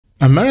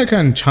America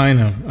and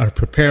China are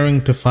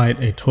preparing to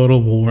fight a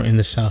total war in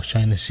the South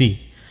China Sea,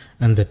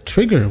 and the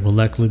trigger will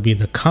likely be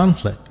the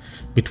conflict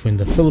between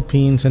the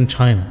Philippines and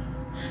China.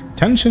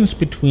 Tensions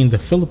between the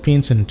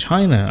Philippines and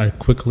China are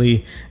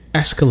quickly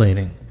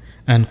escalating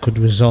and could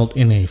result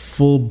in a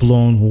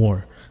full-blown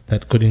war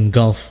that could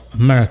engulf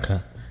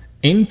America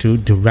into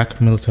direct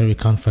military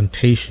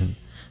confrontation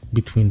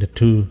between the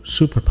two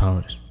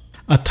superpowers.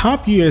 A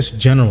top US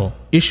general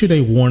issued a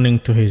warning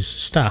to his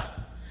staff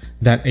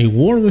that a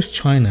war with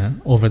China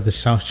over the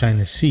South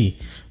China Sea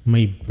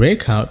may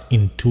break out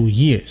in 2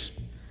 years.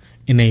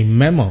 In a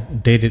memo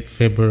dated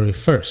February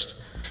 1st,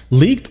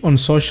 leaked on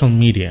social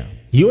media,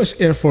 US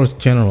Air Force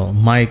General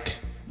Mike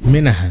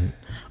Minahan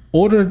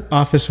ordered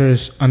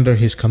officers under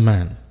his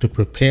command to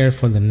prepare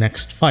for the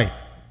next fight.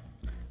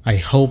 "I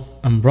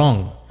hope I'm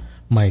wrong.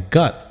 My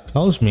gut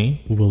tells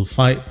me we will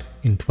fight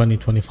in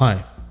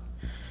 2025.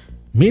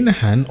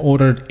 Minahan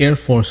ordered Air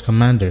Force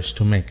commanders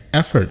to make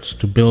efforts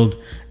to build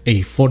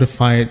a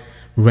fortified,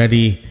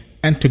 ready,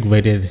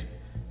 integrated,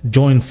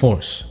 joint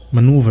force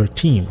maneuver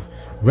team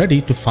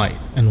ready to fight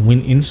and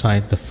win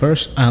inside the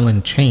first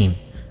island chain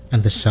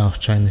and the South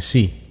China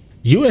Sea.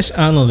 US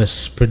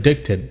analysts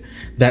predicted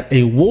that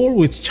a war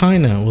with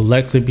China will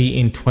likely be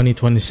in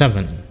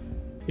 2027.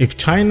 If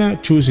China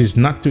chooses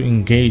not to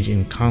engage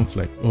in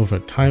conflict over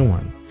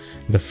Taiwan,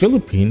 the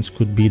Philippines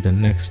could be the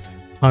next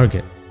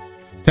target.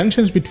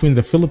 Tensions between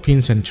the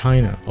Philippines and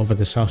China over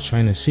the South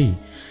China Sea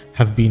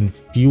have been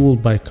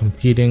fueled by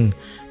competing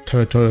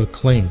territorial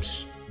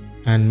claims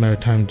and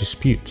maritime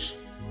disputes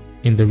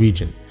in the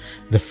region.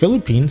 The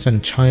Philippines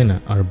and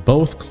China are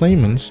both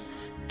claimants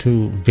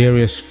to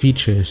various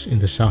features in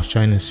the South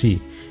China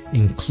Sea,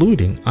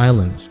 including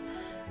islands,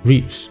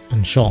 reefs,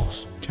 and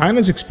shoals.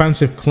 China's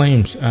expansive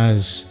claims,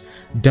 as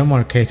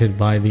demarcated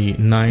by the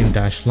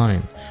 9-dash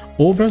line,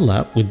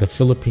 overlap with the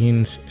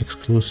Philippines'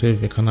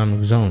 Exclusive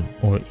Economic Zone,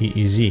 or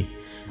EEZ,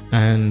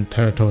 and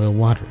territorial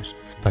waters,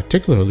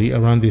 particularly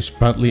around the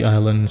Spratly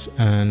Islands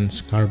and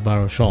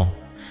Scarborough Shoal.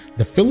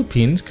 The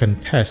Philippines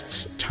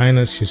contests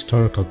China's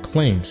historical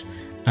claims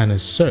and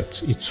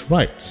asserts its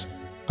rights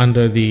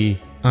under the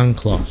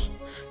UNCLOS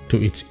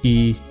to its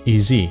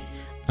EEZ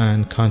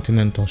and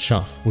continental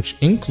shelf, which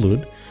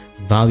include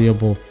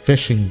valuable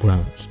fishing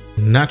grounds,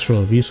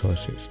 natural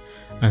resources,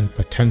 and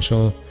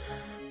potential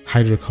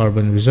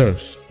hydrocarbon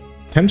reserves.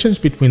 Tensions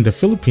between the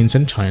Philippines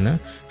and China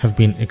have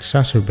been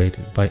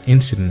exacerbated by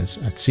incidents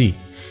at sea,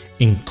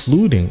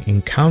 including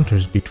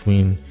encounters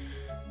between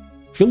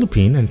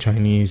Philippine and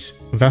Chinese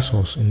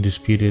vessels in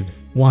disputed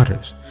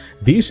waters.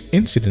 These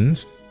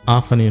incidents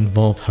often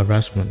involve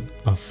harassment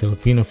of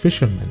Filipino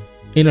fishermen,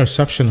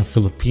 interception of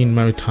Philippine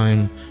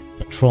maritime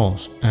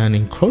patrols, and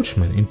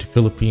encroachment into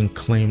Philippine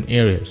claimed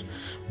areas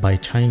by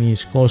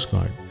Chinese Coast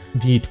Guard.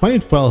 The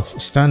 2012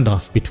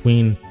 standoff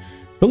between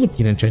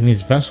Philippine and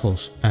Chinese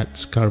vessels at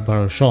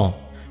Scarborough Shoal,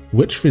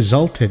 which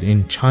resulted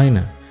in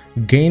China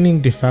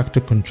gaining de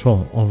facto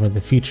control over the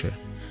feature,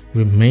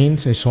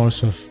 remains a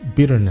source of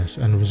bitterness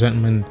and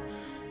resentment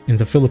in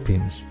the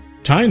Philippines.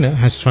 China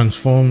has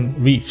transformed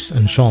reefs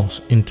and shoals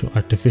into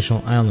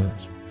artificial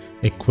islands,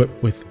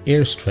 equipped with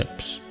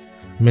airstrips,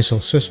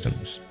 missile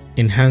systems,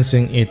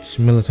 enhancing its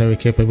military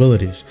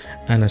capabilities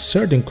and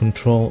asserting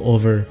control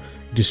over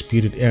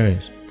disputed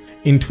areas.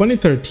 In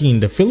 2013,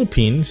 the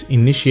Philippines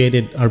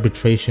initiated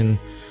arbitration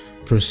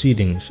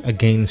proceedings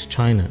against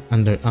China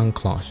under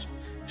UNCLOS,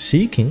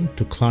 seeking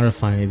to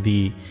clarify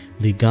the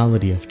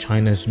legality of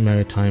China's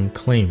maritime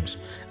claims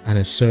and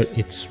assert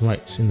its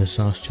rights in the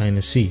South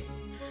China Sea.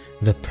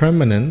 The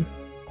Permanent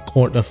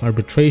Court of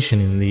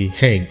Arbitration in The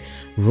Hague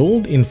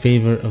ruled in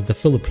favor of the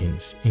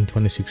Philippines in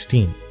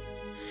 2016,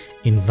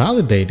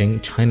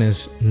 invalidating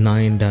China's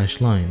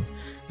 9-dash line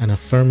and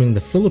affirming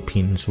the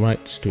Philippines'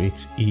 rights to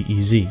its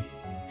EEZ.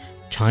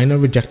 China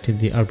rejected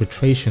the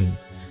arbitration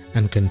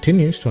and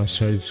continues to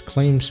assert its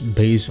claims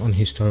based on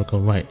historical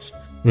rights,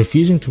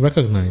 refusing to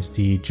recognize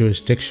the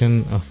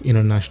jurisdiction of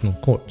international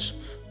courts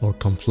or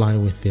comply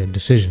with their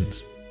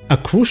decisions. A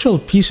crucial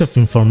piece of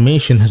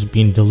information has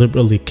been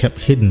deliberately kept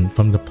hidden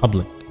from the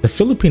public. The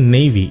Philippine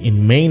Navy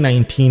in May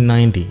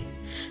 1990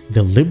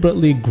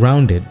 deliberately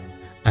grounded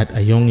at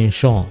Ayungin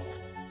Shoal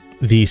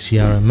the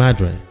Sierra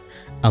Madre,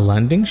 a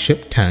landing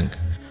ship tank,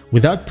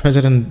 without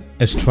President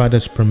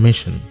Estrada's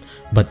permission,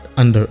 but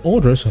under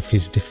orders of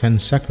his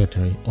Defense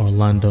Secretary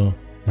Orlando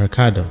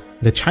Mercado.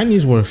 The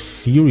Chinese were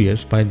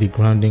furious by the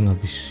grounding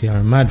of the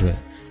Sierra Madre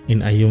in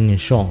Ayungin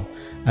Shoal,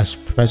 as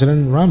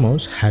President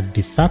Ramos had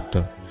de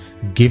facto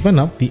given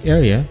up the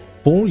area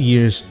 4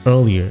 years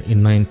earlier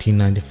in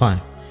 1995,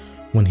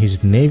 when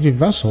his Navy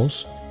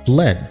vessels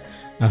fled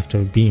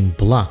after being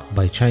blocked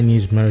by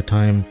Chinese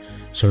maritime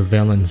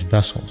surveillance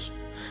vessels.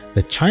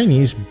 The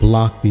Chinese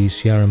blocked the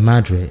Sierra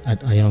Madre at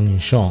Ayungin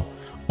Shoal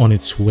on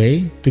its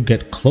way to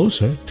get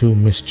closer to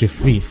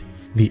Mischief Reef.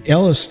 The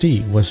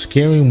LST was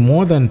carrying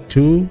more than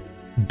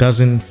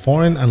 24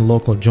 foreign and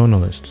local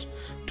journalists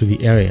to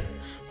the area,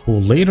 who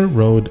later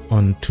rode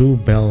on 2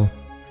 Bell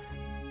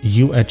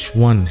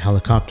UH-1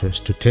 helicopters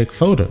to take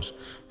photos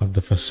of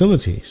the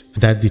facilities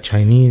that the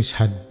Chinese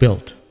had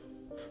built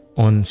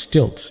on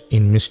stilts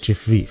in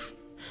Mischief Reef.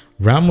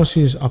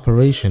 Ramos's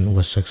operation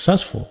was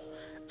successful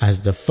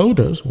as the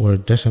photos were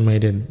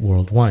disseminated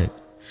worldwide.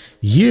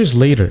 Years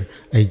later,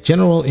 a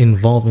general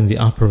involved in the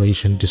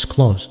operation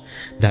disclosed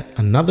that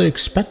another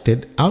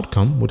expected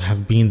outcome would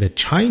have been the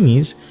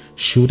Chinese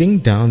shooting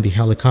down the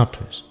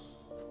helicopters,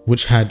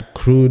 which had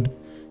crude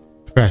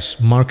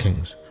press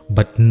markings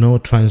but no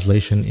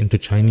translation into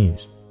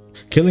Chinese,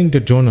 killing the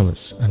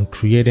journalists and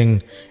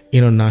creating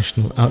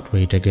international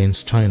outrage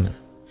against China,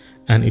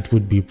 and it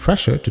would be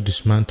pressure to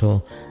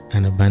dismantle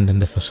and abandon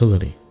the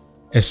facility.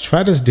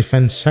 Estrada's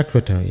defense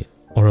secretary,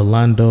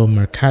 Orlando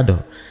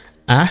Mercado,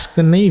 asked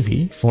the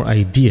Navy for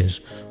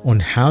ideas on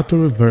how to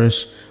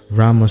reverse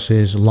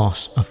Ramos's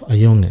loss of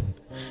Ayungin.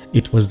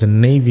 It was the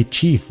Navy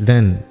chief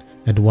then,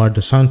 Eduardo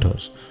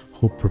Santos,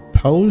 who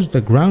proposed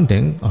the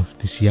grounding of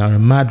the Sierra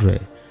Madre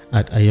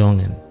at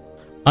Ayungin,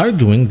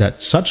 arguing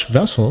that such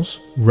vessels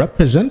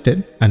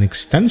represented an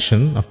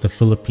extension of the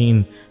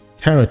Philippine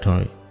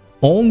territory.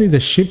 Only the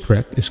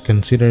shipwreck is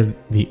considered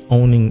the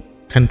owning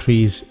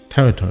country's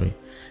territory,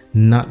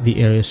 not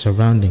the area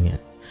surrounding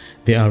it.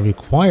 They are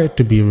required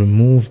to be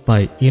removed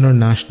by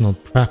international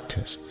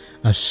practice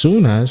as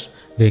soon as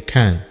they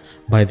can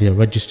by their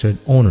registered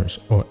owners,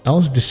 or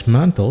else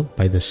dismantled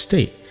by the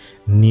state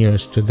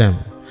nearest to them.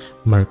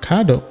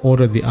 Mercado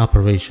ordered the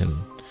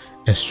operation.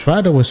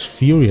 Estrada was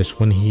furious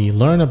when he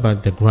learned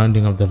about the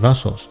grounding of the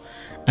vessels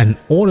and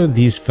ordered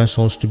these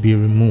vessels to be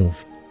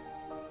removed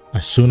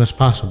as soon as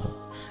possible.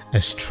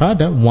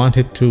 Estrada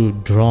wanted to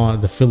draw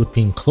the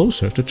Philippines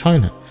closer to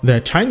China. The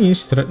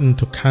Chinese threatened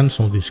to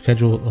cancel the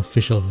scheduled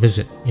official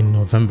visit in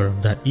November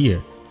of that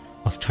year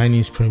of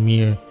Chinese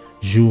Premier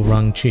Zhu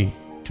Rongqi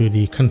to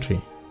the country.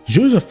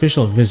 Zhu's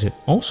official visit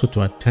also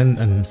to attend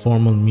an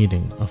informal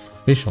meeting of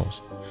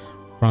officials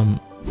from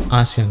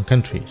ASEAN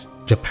countries.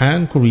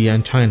 Japan, Korea,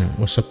 and China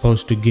were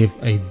supposed to give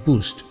a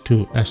boost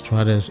to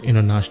Estrada's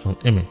international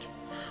image,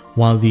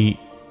 while the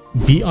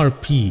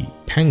BRP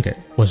Pangat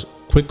was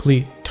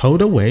quickly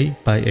towed away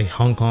by a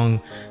Hong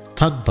Kong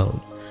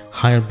tugboat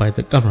hired by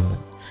the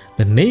government.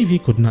 The Navy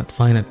could not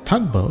find a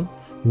tugboat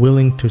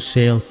willing to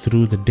sail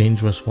through the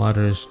dangerous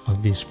waters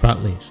of these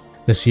Spratlys.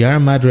 The Sierra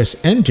Madre's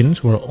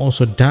engines were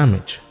also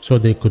damaged, so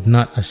they could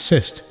not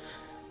assist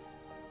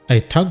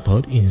a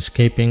tugboat in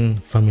escaping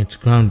from its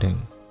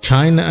grounding.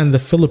 China and the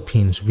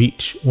Philippines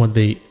reached what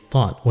they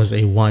thought was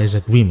a wise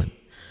agreement.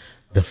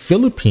 The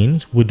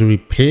Philippines would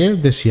repair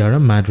the Sierra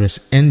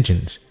Madre's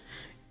engines,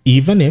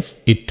 even if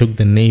it took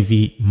the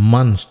Navy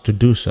months to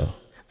do so,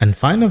 and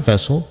find a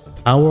vessel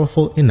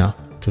powerful enough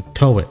to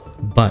tow it,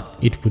 but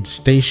it would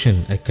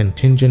station a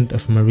contingent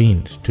of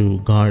Marines to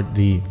guard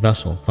the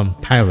vessel from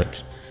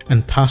pirates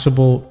and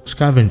possible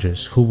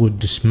scavengers who would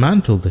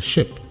dismantle the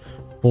ship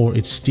for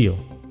its steel.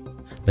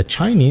 The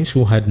Chinese,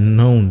 who had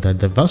known that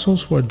the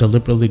vessels were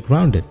deliberately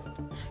grounded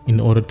in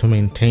order to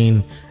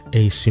maintain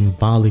a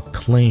symbolic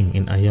claim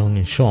in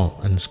Ayungin Shoal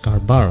and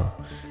Scarborough,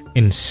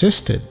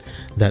 insisted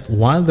that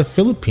while the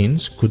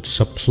Philippines could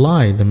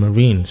supply the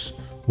Marines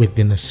with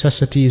the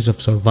necessities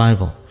of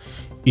survival,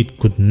 it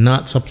could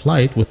not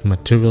supply it with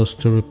materials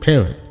to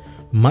repair it,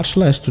 much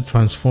less to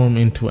transform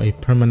into a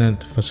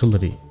permanent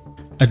facility.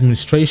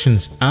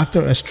 Administrations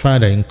after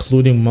Estrada,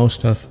 including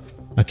most of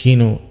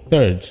Aquino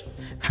III's,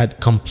 had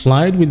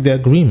complied with the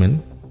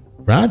agreement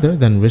rather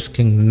than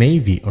risking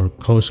Navy or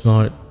Coast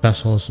Guard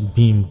vessels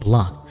being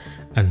blocked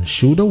and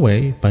shooed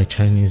away by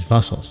Chinese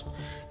vessels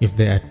if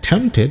they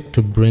attempted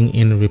to bring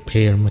in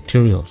repair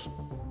materials.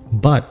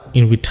 But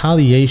in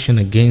retaliation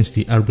against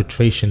the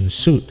arbitration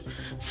suit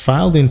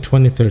filed in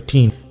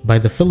 2013 by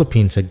the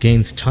Philippines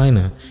against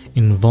China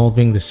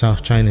involving the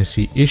South China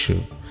Sea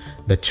issue,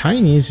 the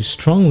Chinese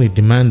strongly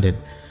demanded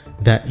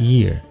that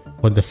year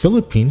for the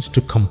Philippines to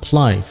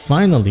comply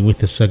finally with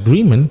this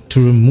agreement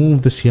to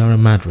remove the Sierra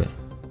Madre.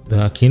 The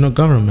Aquino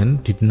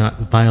government did not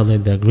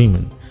violate the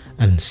agreement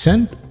and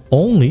sent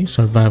only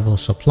survival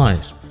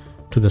supplies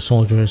to the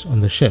soldiers on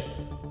the ship,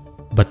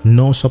 but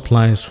no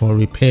supplies for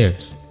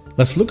repairs.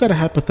 Let's look at a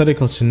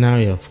hypothetical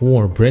scenario of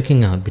war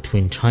breaking out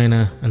between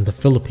China and the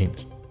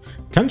Philippines.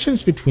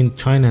 Tensions between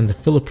China and the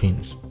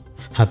Philippines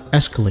have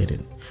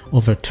escalated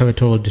over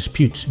territorial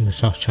disputes in the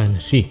South China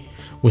Sea,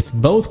 with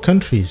both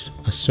countries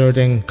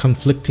asserting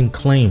conflicting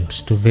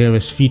claims to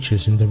various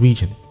features in the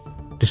region.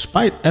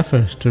 Despite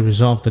efforts to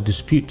resolve the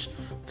disputes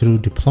through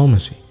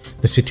diplomacy,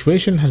 the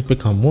situation has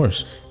become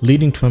worse,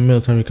 leading to a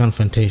military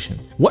confrontation.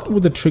 What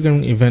would the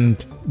triggering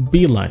event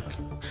be like?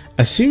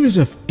 A series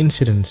of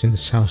incidents in the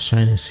South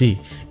China Sea,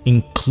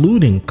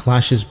 including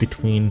clashes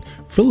between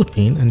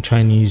Philippine and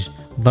Chinese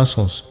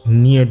vessels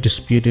near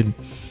disputed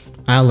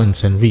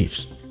islands and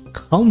reefs,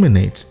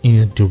 culminates in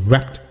a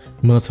direct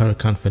military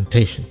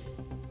confrontation.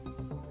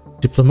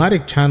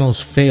 Diplomatic channels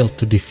failed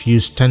to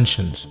diffuse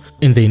tensions.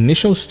 In the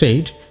initial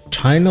stage,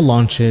 China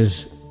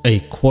launches a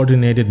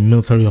coordinated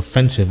military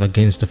offensive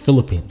against the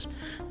Philippines,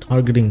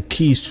 targeting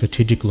key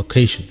strategic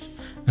locations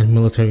and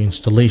military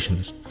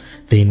installations.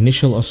 The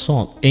initial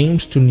assault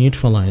aims to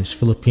neutralize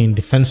Philippine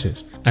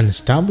defenses and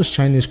establish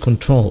Chinese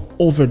control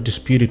over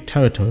disputed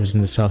territories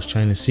in the South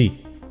China Sea.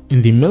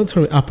 In the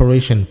military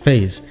operation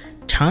phase,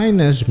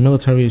 China's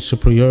military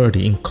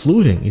superiority,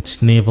 including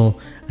its naval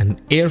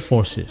and air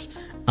forces,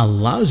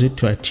 allows it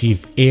to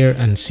achieve air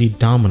and sea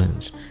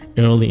dominance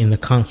early in the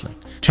conflict.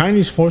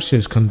 Chinese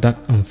forces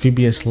conduct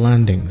amphibious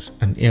landings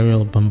and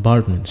aerial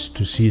bombardments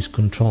to seize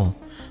control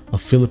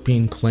of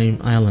Philippine claim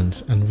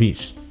islands and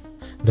reefs.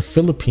 The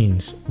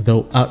Philippines,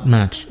 though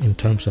outmatched in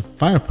terms of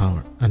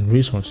firepower and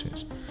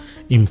resources,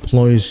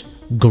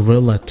 employs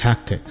guerrilla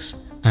tactics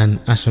and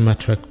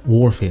asymmetric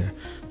warfare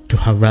to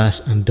harass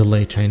and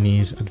delay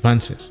Chinese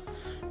advances.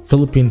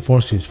 Philippine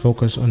forces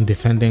focus on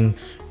defending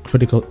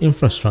critical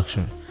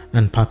infrastructure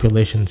and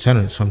population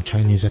centers from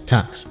Chinese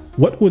attacks.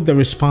 What would the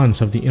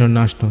response of the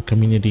international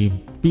community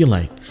be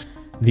like?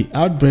 The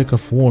outbreak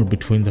of war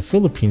between the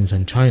Philippines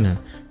and China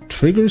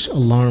triggers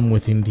alarm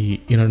within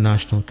the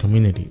international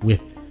community,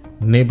 with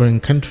neighboring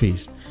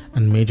countries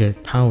and major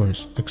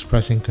powers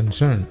expressing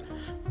concern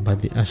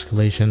about the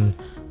escalation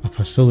of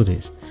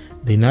hostilities.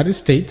 The United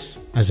States,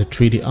 as a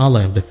treaty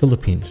ally of the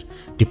Philippines,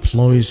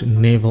 deploys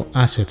naval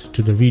assets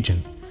to the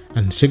region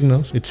and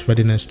signals its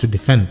readiness to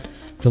defend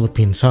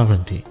Philippine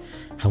sovereignty.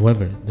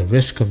 However, the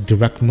risk of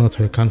direct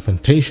military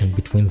confrontation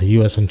between the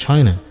US and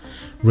China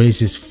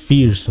raises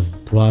fears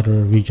of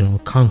broader regional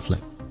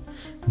conflict.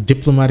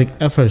 Diplomatic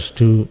efforts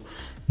to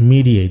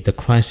mediate the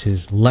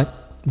crisis led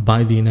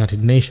by the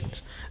United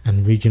Nations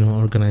and regional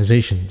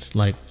organizations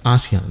like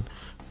ASEAN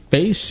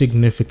face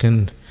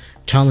significant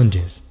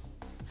challenges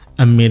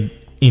amid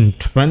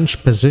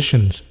entrenched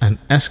positions and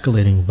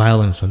escalating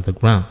violence on the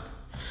ground.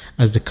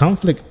 As the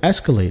conflict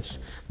escalates,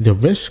 the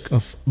risk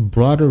of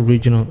broader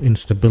regional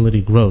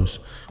instability grows,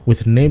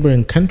 with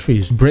neighboring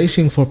countries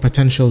bracing for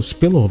potential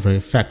spillover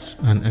effects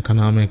and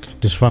economic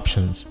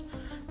disruptions.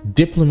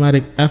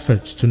 Diplomatic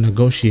efforts to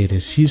negotiate a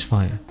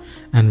ceasefire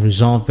and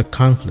resolve the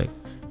conflict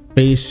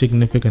face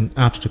significant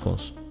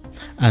obstacles,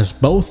 as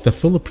both the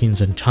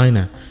Philippines and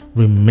China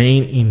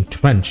remain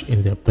entrenched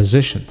in their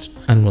positions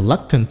and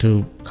reluctant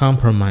to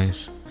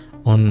compromise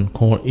on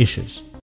core issues.